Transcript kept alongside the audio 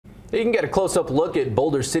You can get a close-up look at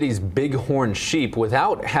Boulder City's bighorn sheep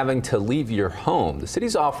without having to leave your home. The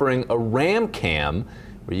city's offering a Ram Cam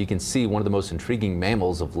where you can see one of the most intriguing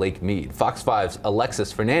mammals of Lake Mead. Fox 5's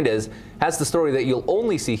Alexis Fernandez has the story that you'll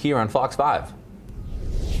only see here on Fox 5.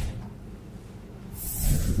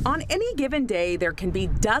 On any given day, there can be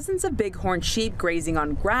dozens of bighorn sheep grazing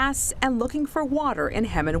on grass and looking for water in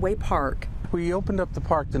Hemenway Park. We opened up the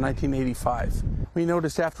park in 1985. We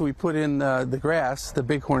noticed after we put in the grass, the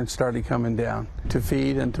bighorn started coming down to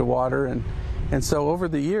feed and to water. And so over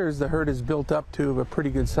the years, the herd has built up to a pretty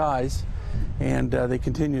good size, and they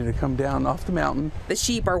continue to come down off the mountain. The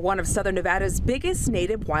sheep are one of southern Nevada's biggest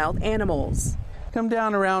native wild animals. Come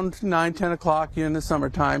down around 9, 10 o'clock in the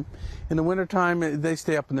summertime. In the wintertime, they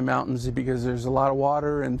stay up in the mountains because there's a lot of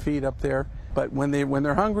water and feed up there. But when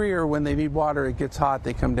they're hungry or when they need water, it gets hot,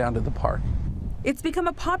 they come down to the park. It's become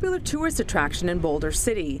a popular tourist attraction in Boulder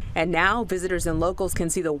City, and now visitors and locals can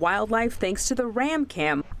see the wildlife thanks to the Ram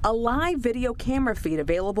Cam, a live video camera feed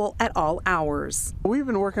available at all hours. We've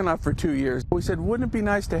been working on it for 2 years. We said, wouldn't it be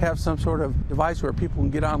nice to have some sort of device where people can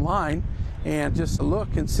get online and just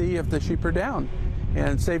look and see if the sheep are down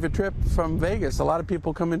and save a trip from Vegas. A lot of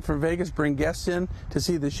people come in from Vegas, bring guests in to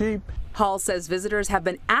see the sheep. Hall says visitors have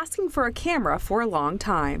been asking for a camera for a long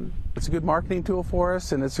time. It's a good marketing tool for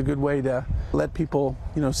us, and it's a good way to let people,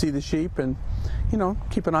 see the sheep and,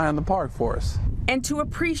 keep an eye on the park for us. And to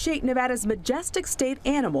appreciate Nevada's majestic state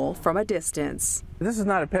animal from a distance. This is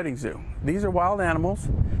not a petting zoo. These are wild animals.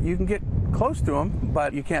 You can get close to them,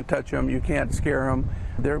 but you can't touch them, you can't scare them.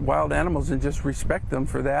 They're wild animals, and just respect them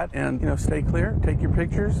for that, and stay clear, take your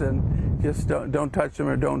pictures, and just don't touch them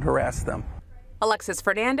or don't harass them. Alexis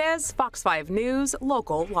Fernandez, Fox 5 News,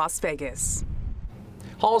 local Las Vegas.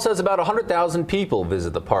 Hall says about 100,000 people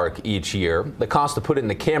visit the park each year. The cost to put in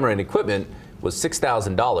the camera and equipment was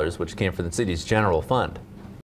 $6,000, which came from the city's general fund.